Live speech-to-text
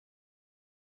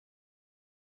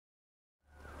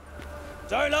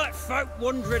Don't like folk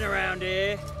wandering around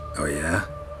here. Oh yeah?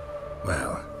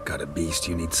 Well, got a beast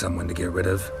you need someone to get rid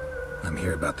of? I'm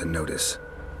here about the notice.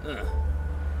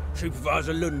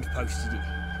 Supervisor Lund posted it.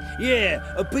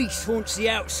 Yeah, a beast haunts the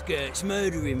outskirts,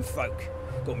 murdering folk.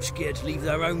 Got them scared to leave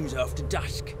their homes after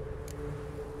dusk.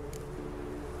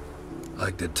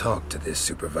 Like to talk to this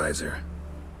supervisor.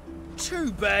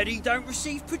 Too bad he don't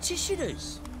receive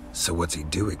petitioners. So what's he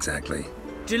do exactly?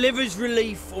 Delivers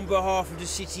relief on behalf of the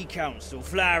city council,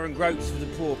 flour and groats for the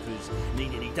paupers,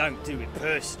 meaning he don't do it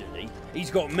personally. He's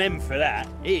got men for that.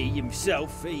 He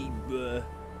himself,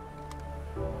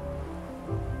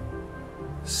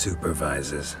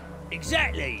 supervises.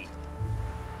 Exactly!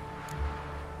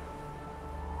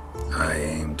 I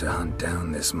aim to hunt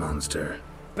down this monster.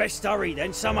 Best hurry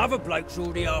then, some other bloke's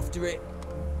already after it.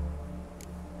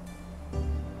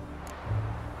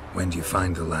 When do you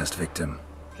find the last victim?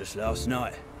 Just last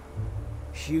night.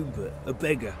 Hubert, a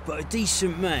beggar, but a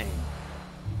decent man.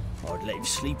 I'd let him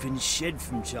sleep in the shed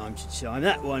from time to time,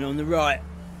 that one on the right.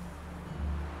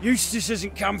 Eustace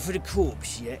hasn't come for the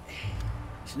corpse yet.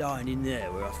 It's lying in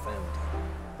there where I found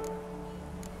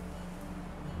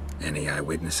it. Any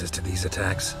eyewitnesses to these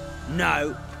attacks?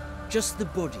 No, just the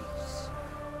bodies.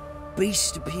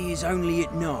 Beast appears only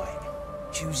at night.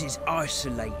 Chooses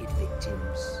isolated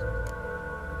victims.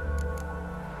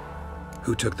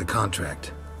 Who took the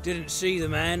contract? Didn't see the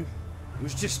man.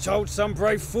 Was just told some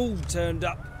brave fool turned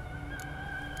up.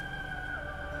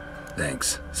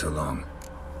 Thanks. So long.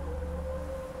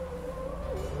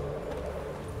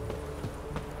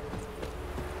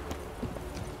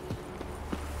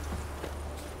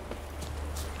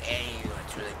 Hey,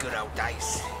 what's really good old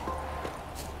dice?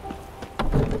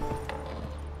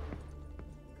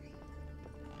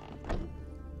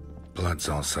 Blood's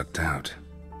all sucked out.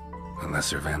 A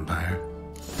lesser vampire?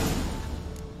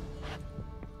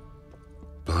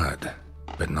 Blood,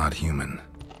 but not human.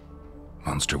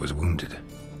 Monster was wounded.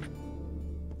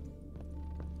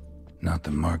 Not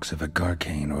the marks of a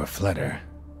Garcane or a Fletter.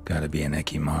 Gotta be an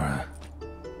Ekimara.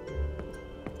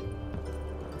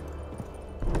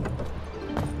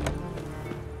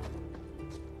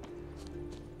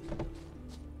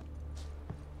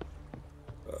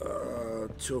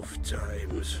 Tough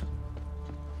times.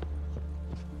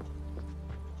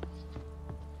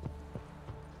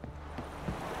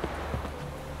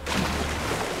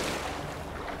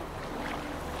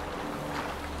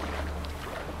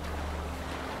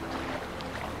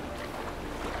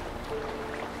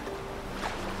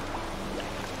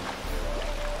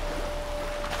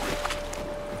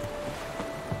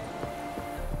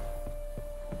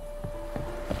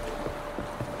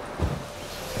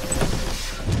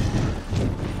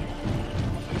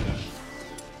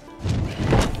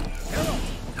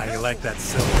 Like that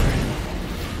silver.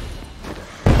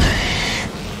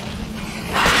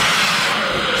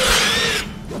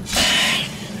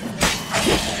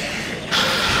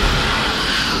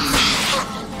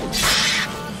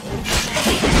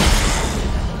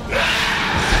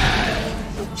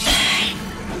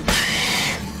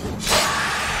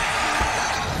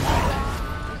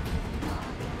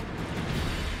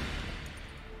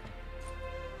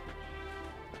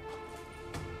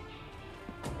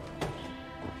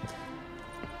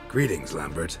 Greetings,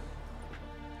 Lambert.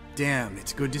 Damn,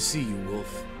 it's good to see you,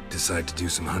 Wolf. Decide to do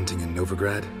some hunting in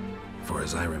Novigrad? For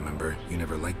as I remember, you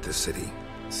never liked this city.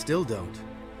 Still don't.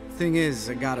 Thing is,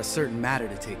 I got a certain matter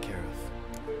to take care of.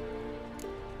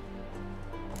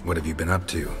 What have you been up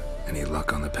to? Any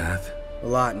luck on the path? A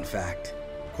lot, in fact.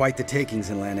 Quite the takings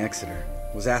in Lan Exeter.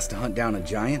 Was asked to hunt down a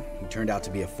giant who turned out to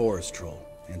be a forest troll,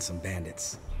 and some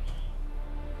bandits.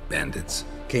 Bandits?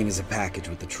 Came as a package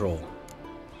with the troll.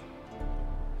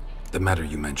 The matter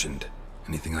you mentioned.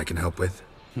 Anything I can help with?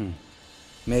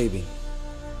 Maybe.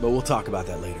 But we'll talk about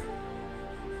that later.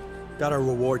 Got our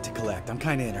reward to collect. I'm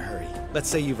kinda in a hurry. Let's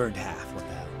say you've earned half. What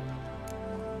the hell?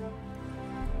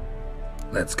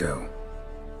 Let's go.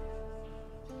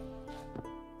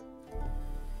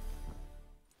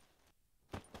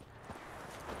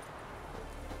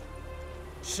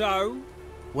 So?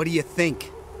 What do you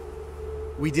think?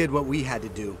 We did what we had to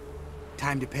do.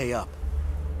 Time to pay up.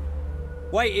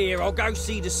 Wait here, I'll go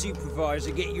see the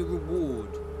supervisor, get your reward.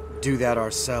 Do that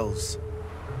ourselves.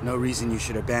 No reason you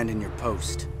should abandon your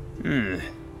post. Can't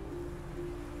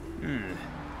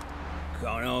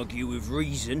argue with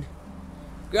reason.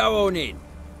 Go on in.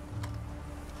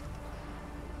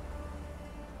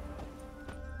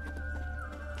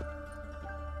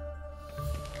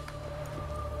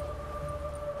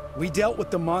 We dealt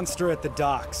with the monster at the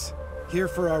docks. Here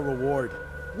for our reward.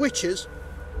 Witches?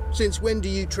 Since when do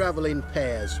you travel in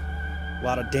pairs? A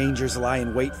lot of dangers lie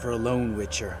in wait for a lone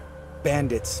witcher.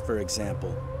 Bandits, for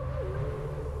example.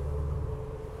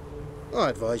 I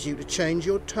advise you to change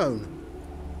your tone.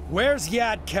 Where's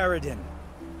Yad Karadin?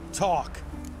 Talk.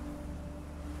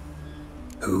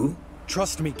 Who?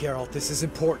 Trust me, Geralt, this is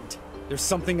important. There's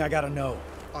something I gotta know.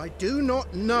 I do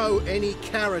not know any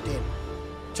Karadin.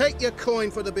 Take your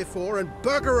coin for the before and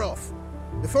bugger off,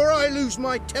 before I lose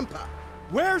my temper.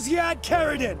 Where's Yad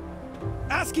Karadin?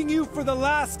 Asking you for the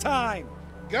last time.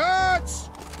 Guards!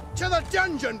 To the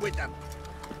dungeon with them!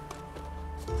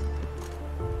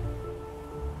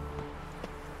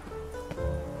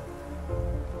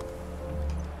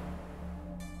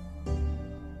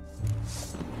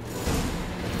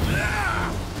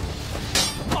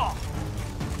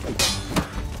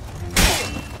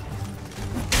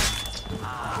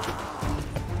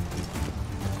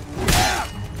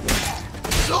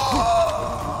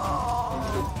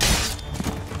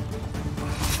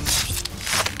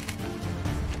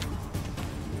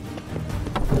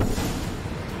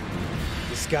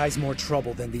 This guy's more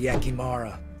trouble than the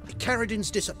Ekimara.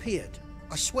 Karadin's disappeared,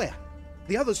 I swear.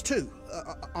 The others too.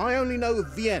 I only know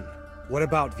of Vienne. What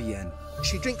about Vienne?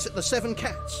 She drinks at the Seven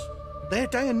Cats. There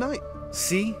day and night.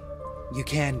 See? You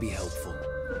can be helpful.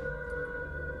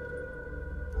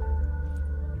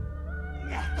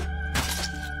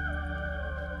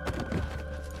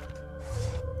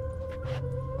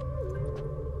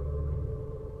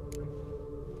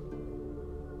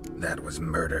 That was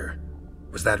murder.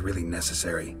 Was that really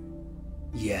necessary?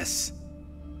 Yes.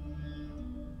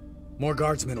 More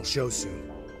guardsmen will show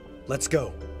soon. Let's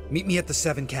go. Meet me at the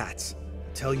Seven Cats.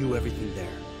 Tell you everything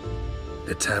there.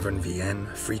 The Tavern Vienne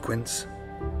frequents?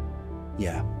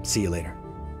 Yeah, see you later.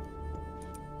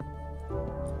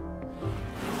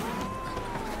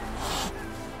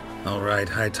 All right,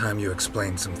 high time you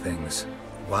explain some things.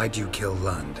 Why'd you kill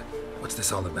Lund? What's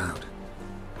this all about?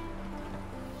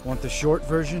 Want the short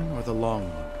version or the long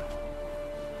one?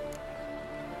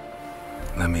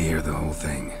 Let me hear the whole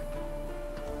thing.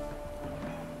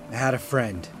 I had a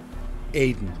friend.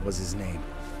 Aiden was his name.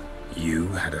 You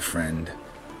had a friend?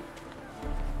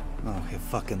 Oh,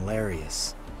 fucking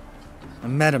hilarious. I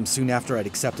met him soon after I'd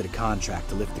accepted a contract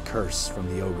to lift the curse from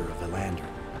the Ogre of Villander.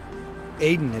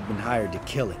 Aiden had been hired to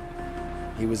kill it.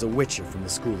 He was a witcher from the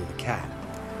School of the Cat.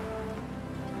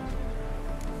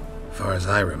 Far as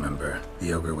I remember,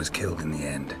 the Ogre was killed in the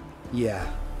end. Yeah.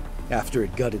 After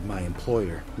it gutted my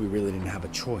employer, we really didn't have a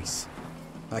choice.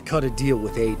 I cut a deal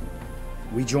with Aiden.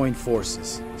 We joined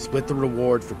forces, split the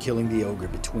reward for killing the Ogre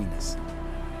between us.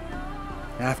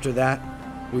 After that,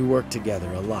 we worked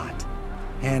together a lot.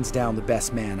 Hands down the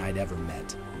best man I'd ever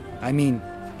met. I mean,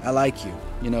 I like you,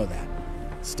 you know that.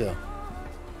 Still,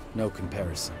 no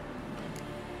comparison.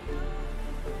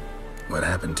 What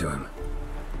happened to him?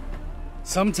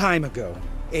 Some time ago,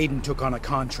 Aiden took on a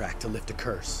contract to lift a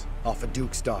curse off a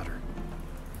duke's daughter.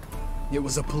 It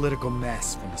was a political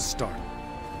mess from the start.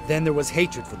 Then there was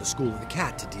hatred for the School of the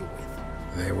Cat to deal with.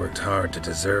 They worked hard to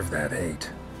deserve that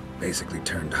hate. Basically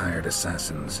turned hired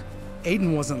assassins.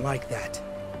 Aiden wasn't like that.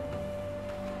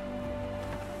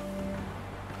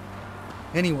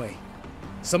 Anyway,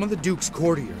 some of the Duke's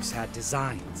courtiers had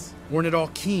designs. Weren't at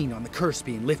all keen on the curse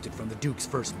being lifted from the Duke's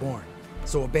firstborn.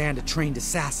 So a band of trained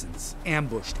assassins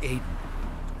ambushed Aiden.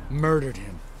 Murdered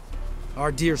him.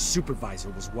 Our dear supervisor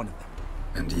was one of them.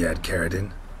 And Yad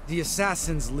Karadin? The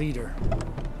assassin's leader.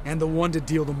 And the one to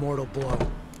deal the mortal blow.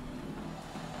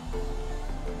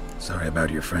 Sorry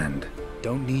about your friend.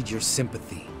 Don't need your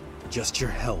sympathy. Just your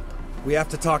help. We have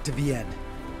to talk to Vienne.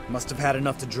 Must have had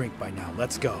enough to drink by now.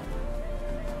 Let's go.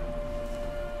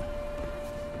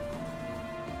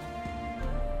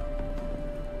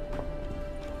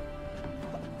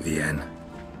 Vienne.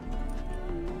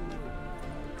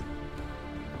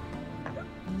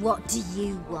 What do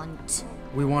you want?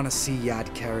 We want to see Yad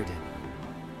Karadin.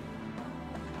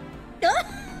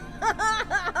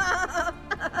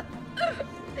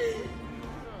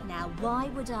 Now, why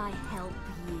would I help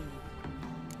you?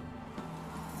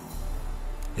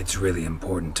 It's really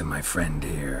important to my friend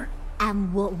here.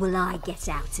 And what will I get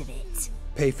out of it?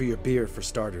 Pay for your beer, for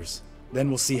starters. Then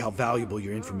we'll see how valuable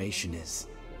your information is.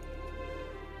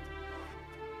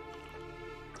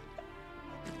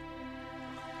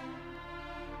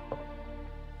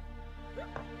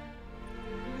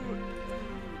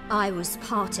 I was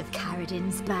part of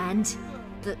Karadin's band,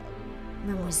 but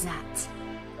when was that?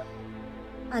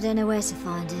 I don't know where to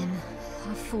find him.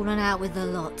 I've fallen out with the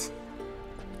lot.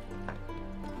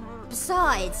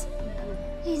 Besides,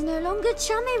 he's no longer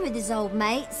chummy with his old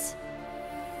mates.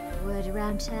 The word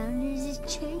around town is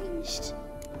he's changed.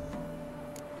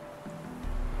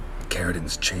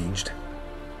 Karadin's changed?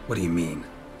 What do you mean?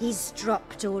 He's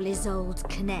dropped all his old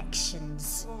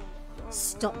connections.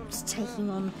 Stopped taking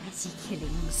on petty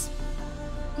killings.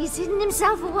 He's hidden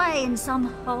himself away in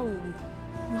some hole.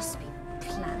 Must be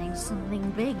planning something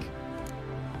big.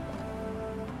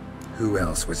 Who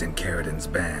else was in Karadin's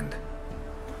band?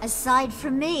 Aside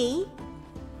from me,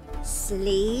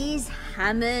 Skellige,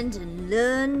 Hammond and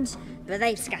Lund, but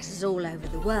they've scattered all over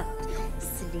the world.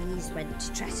 Skellige went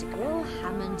to Tretogor,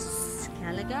 Hammond to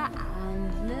Skellige,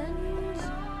 and Lund...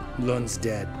 Lund's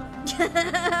dead.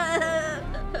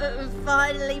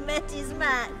 Finally met his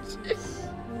match.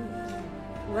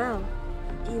 Well,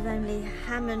 you've only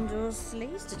Hammond or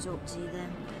Skellige to talk to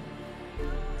then.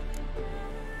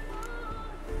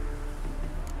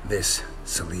 This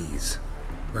Skellige.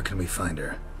 Where can we find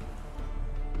her?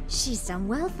 She's done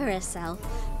well for herself.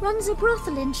 Runs a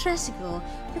brothel in Tretogor,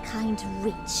 the kind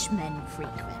rich men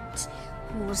frequent,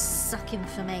 who suck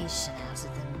information out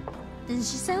of them. Then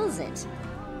she sells it.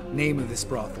 Name of this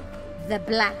brothel? The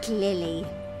Black Lily.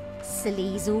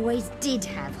 Skellige always did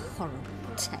have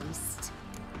horrible taste.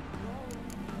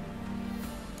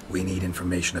 We need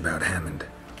information about Hammond.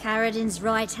 Karadin's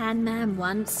right-hand man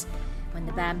once. When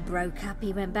the band broke up,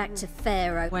 he went back to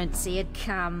Pharaoh whence he had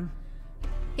come.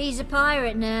 He's a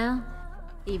pirate now.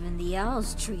 Even the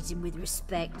Jarls treat him with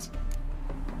respect.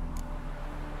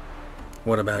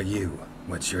 What about you?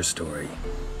 What's your story?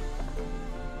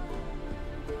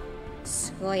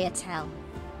 Scoia'tael.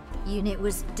 Unit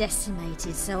was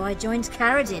decimated, so I joined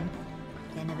Karadin.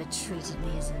 They never treated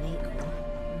me as an equal.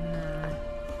 No.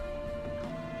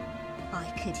 I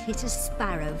could hit a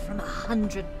sparrow from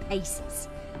 100 paces.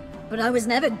 But I was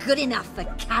never good enough for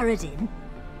Karadin.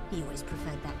 He always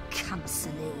preferred that cunt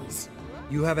Skellige.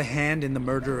 You have a hand in the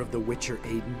murder of the Witcher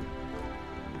Aiden?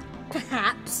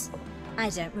 Perhaps. I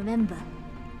don't remember.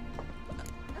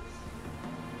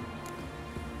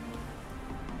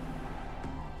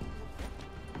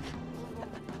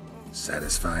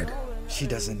 Satisfied? She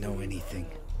doesn't know anything.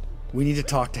 We need to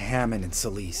talk to Hammond and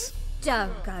Skellige.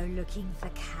 Don't go looking for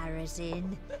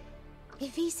Karadin.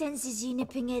 If he senses you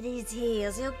nipping at his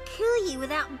heels, he'll kill you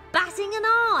without batting an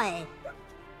eye.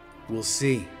 We'll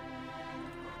see.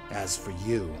 As for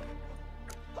you...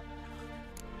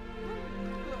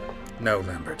 No,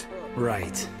 Lambert.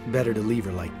 Right. Better to leave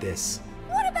her like this.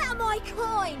 What about my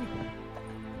coin?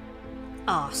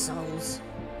 Arseholes.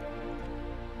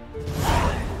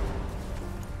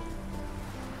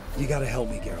 You gotta help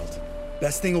me, Geralt.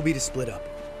 Best thing will be to split up.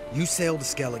 You sail to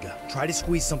Skellige. Try to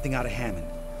squeeze something out of Hammond.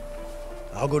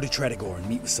 I'll go to Tretogor and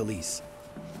meet with Skellige.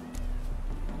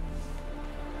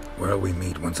 Where'll we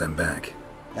meet once I'm back?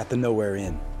 At the Nowhere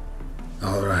Inn.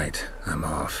 All right, I'm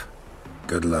off.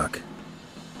 Good luck.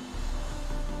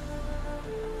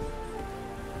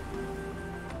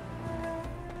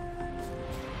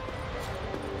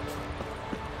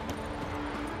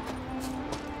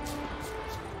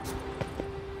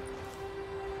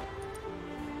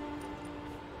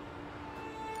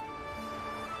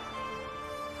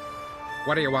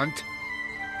 What do you want?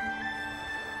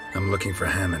 I'm looking for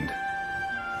Hammond.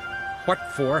 What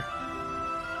for?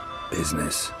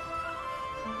 Business.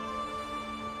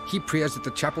 He prays at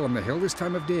the chapel on the hill this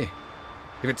time of day.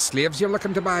 If it's slaves you're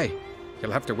looking to buy,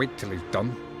 you'll have to wait till he's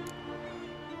done.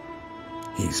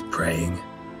 He's praying?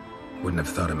 Wouldn't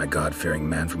have thought him a God-fearing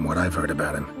man from what I've heard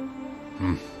about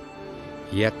him.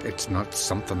 Yet it's not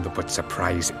something that would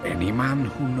surprise any man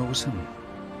who knows him.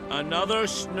 Another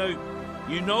snoop.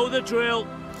 You know the drill.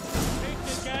 Stick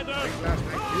together.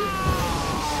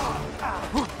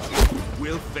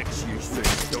 We'll fix you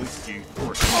things, don't you?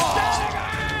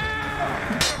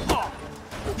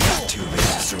 Too late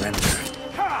to surrender.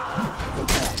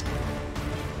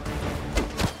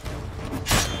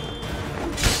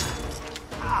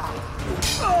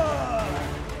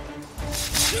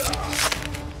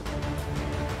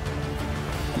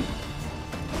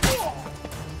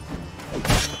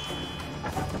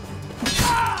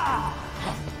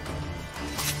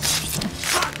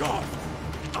 Fuck off!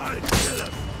 I'll kill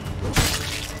him!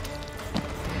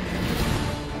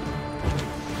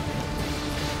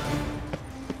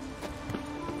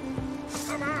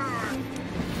 Come on!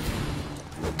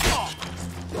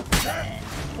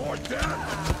 More death!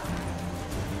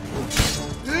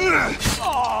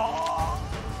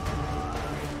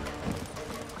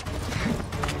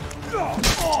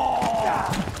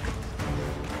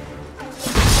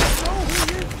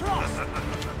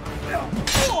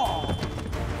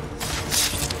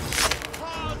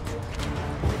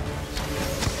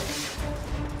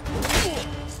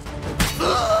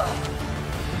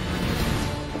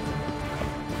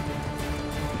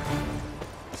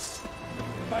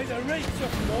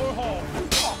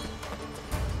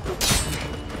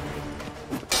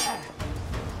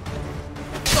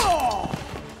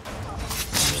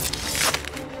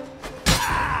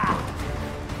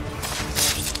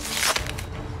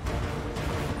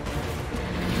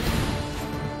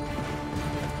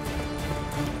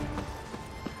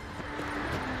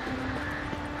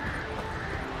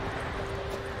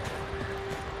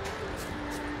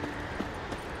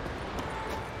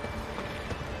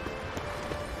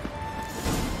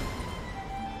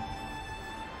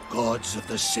 Gods of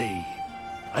the sea,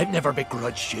 I've never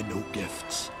begrudged you no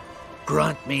gifts.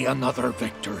 Grant me another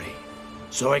victory,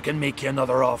 so I can make you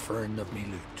another offering of me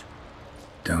loot.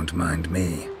 Don't mind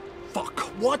me. Fuck,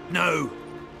 what now?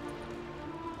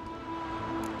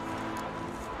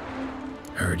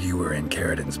 Heard you were in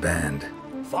Karadin's band.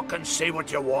 Fucking say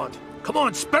what you want. Come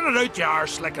on, spit it out, you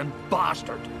arse-licking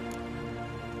bastard.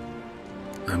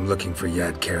 I'm looking for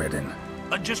Yad Karadin.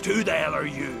 And just who the hell are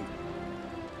you?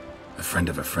 A friend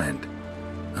of a friend.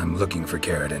 I'm looking for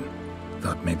Karadin.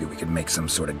 Thought maybe we could make some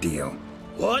sort of deal.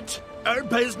 What? Our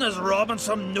business robbing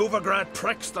some Novigrad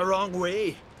pricks the wrong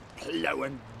way?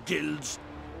 Plowing guilds.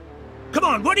 Come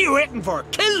on, what are you waiting for?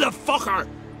 Kill the fucker!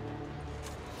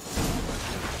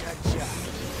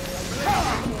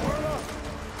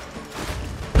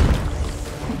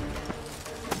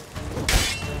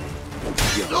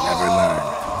 You'll never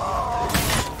learn.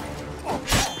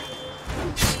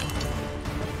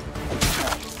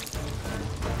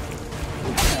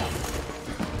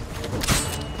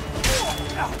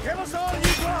 Give us all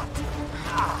you got!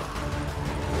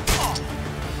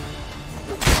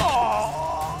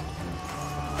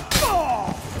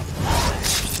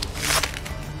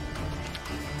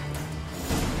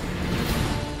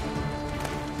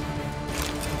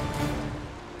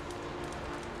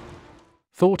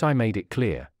 Thought I made it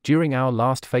clear during our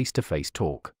last face-to-face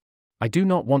talk. I do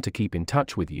not want to keep in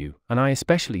touch with you, and I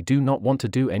especially do not want to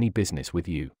do any business with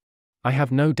you. I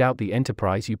have no doubt the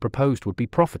enterprise you proposed would be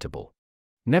profitable.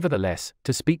 Nevertheless,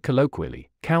 to speak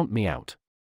colloquially, count me out.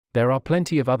 There are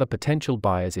plenty of other potential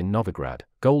buyers in Novigrad,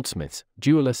 goldsmiths,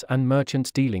 jewelers and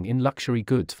merchants dealing in luxury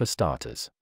goods for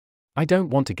starters. I don't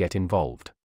want to get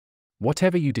involved.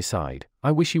 Whatever you decide,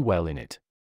 I wish you well in it.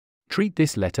 Treat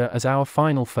this letter as our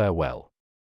final farewell.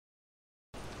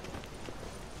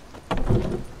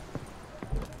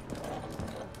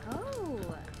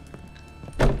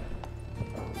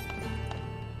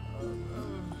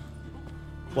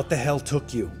 What the hell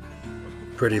took you?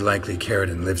 Pretty likely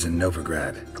Karadin lives in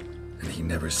Novigrad, and he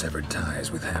never severed ties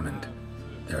with Hammond.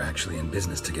 They're actually in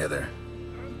business together.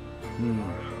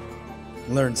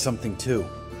 Learned something too.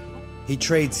 He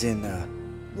trades in,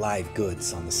 live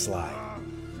goods on the sly.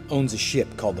 Owns a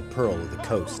ship called the Pearl of the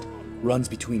Coast. Runs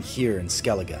between here and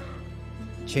Skellige.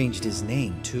 Changed his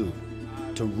name too,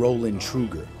 to Roland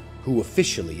Truger, who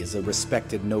officially is a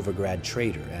respected Novigrad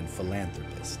trader and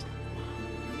philanthropist.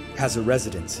 Has a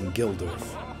residence in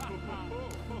Gildorf.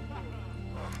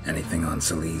 Anything on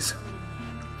Celise?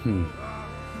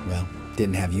 Well,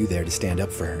 didn't have you there to stand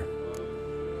up for her.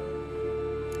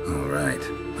 All right,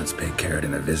 let's pay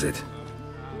Karadin a visit.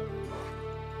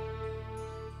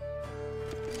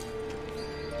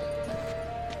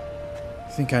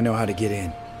 Think I know how to get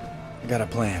in. I got a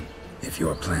plan. If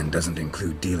your plan doesn't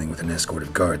include dealing with an escort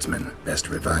of guardsmen, best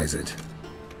revise it.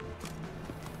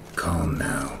 Calm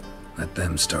now. Let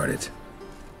them start it.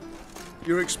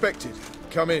 You're expected.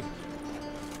 Come in.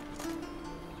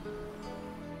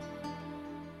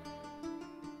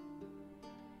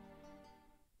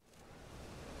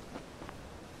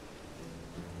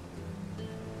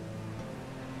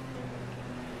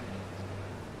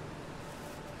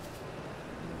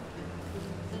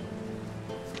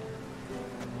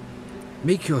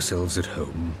 Make yourselves at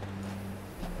home.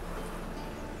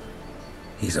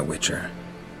 He's a witcher.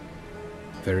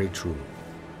 Very true.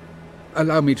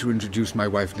 Allow me to introduce my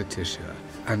wife Letitia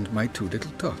and my two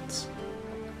little tots.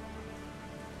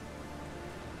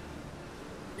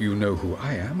 You know who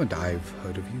I am, and I've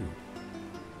heard of you.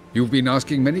 You've been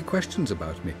asking many questions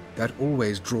about me. That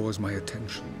always draws my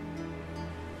attention.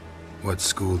 What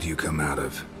school do you come out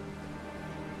of?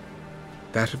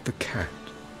 That of the cat.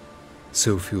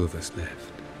 So few of us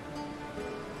left.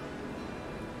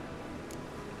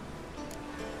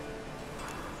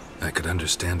 I could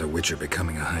understand a witcher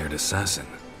becoming a hired assassin,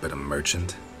 but a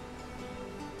merchant?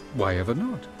 Why ever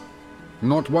not?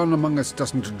 Not one among us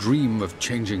doesn't dream of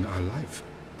changing our life.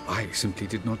 I simply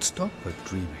did not stop at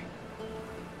dreaming.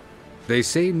 They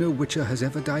say no witcher has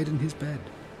ever died in his bed.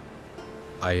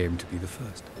 I aim to be the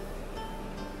first.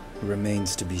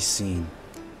 Remains to be seen.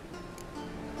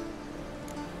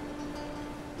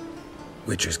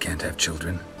 Witchers can't have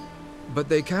children. But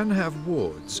they can have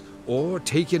wards, or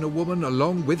take in a woman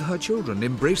along with her children,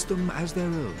 embrace them as their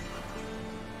own.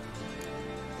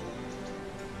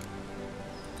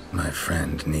 My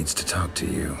friend needs to talk to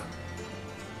you.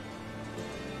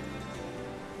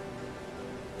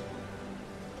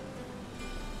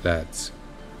 Lads,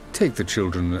 take the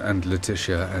children and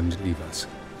Letitia and leave us.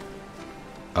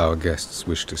 Our guests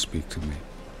wish to speak to me.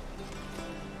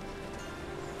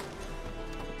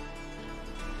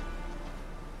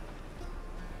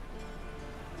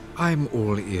 I'm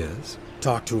all ears.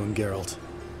 Talk to him, Geralt.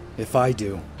 If I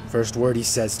do, first word he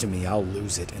says to me, I'll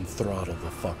lose it and throttle the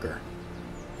fucker.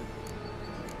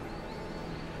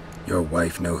 Your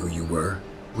wife know who you were?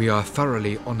 We are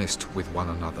thoroughly honest with one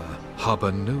another,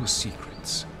 harbor no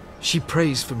secrets. She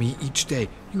prays for me each day.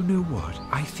 You know what?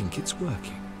 I think it's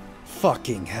working.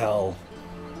 Fucking hell.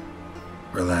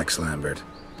 Relax, Lambert.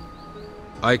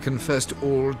 I confessed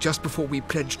all just before we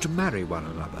pledged to marry one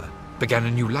another. Began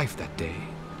a new life that day,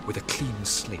 with a clean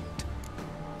slate.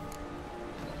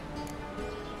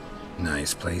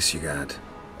 Nice place you got.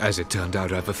 As it turned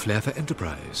out, I have a flair for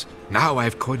enterprise. Now I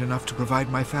have coin enough to provide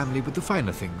my family with the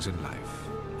finer things in life.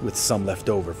 With some left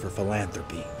over for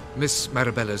philanthropy. Miss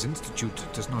Marabella's institute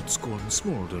does not scorn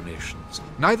small donations.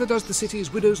 Neither does the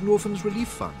city's Widows and Orphans Relief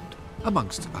Fund,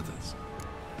 amongst others.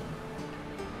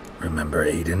 Remember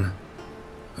Aiden?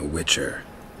 A witcher.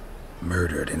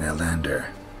 Murdered in Elander.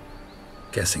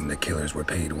 Guessing the killers were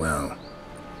paid well.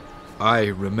 I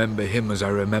remember him as I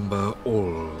remember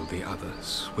all the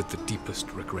others, with the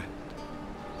deepest regret.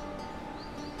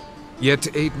 Yet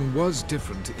Aiden was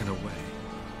different in a way.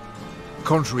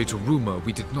 Contrary to rumor,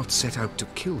 we did not set out to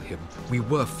kill him. We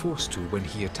were forced to when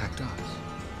he attacked us.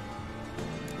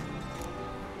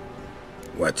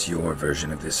 What's your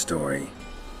version of this story?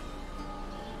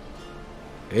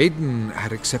 Aiden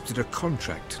had accepted a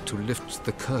contract to lift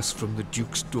the curse from the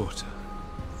Duke's daughter.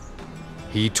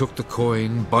 He took the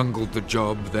coin, bungled the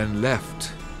job, then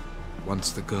left,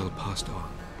 once the girl passed on.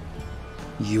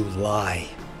 You lie.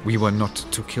 We were not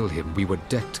to kill him, we were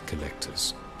debt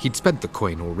collectors. He'd spent the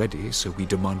coin already, so we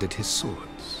demanded his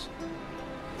swords.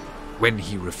 When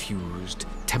he refused,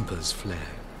 tempers flared.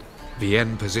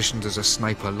 Vienne, positioned as a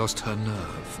sniper, lost her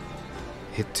nerve.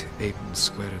 Hit Aiden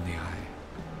square in the eye.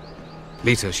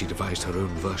 Later, she devised her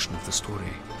own version of the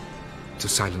story. To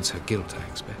silence her guilt, I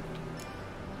expect.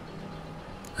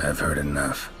 I've heard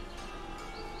enough.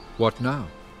 What now?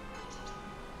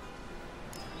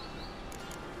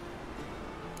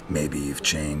 Maybe you've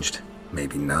changed,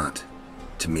 maybe not.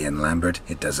 To me and Lambert,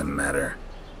 it doesn't matter.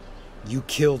 You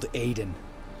killed Aiden.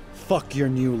 Fuck your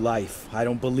new life. I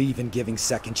don't believe in giving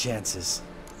second chances.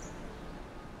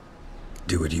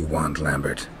 Do what you want,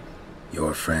 Lambert.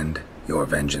 Your friend, your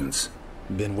vengeance.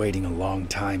 Been waiting a long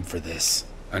time for this.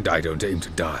 And I don't aim to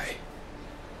die.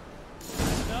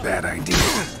 Bad idea.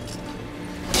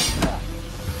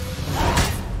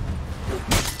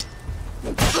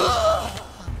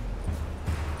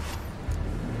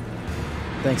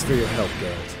 Thanks for your help,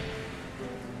 Geralt.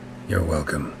 You're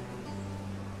welcome.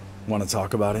 Want to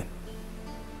talk about it?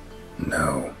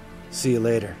 No. See you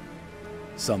later.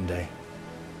 Someday.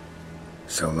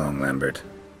 So long, Lambert.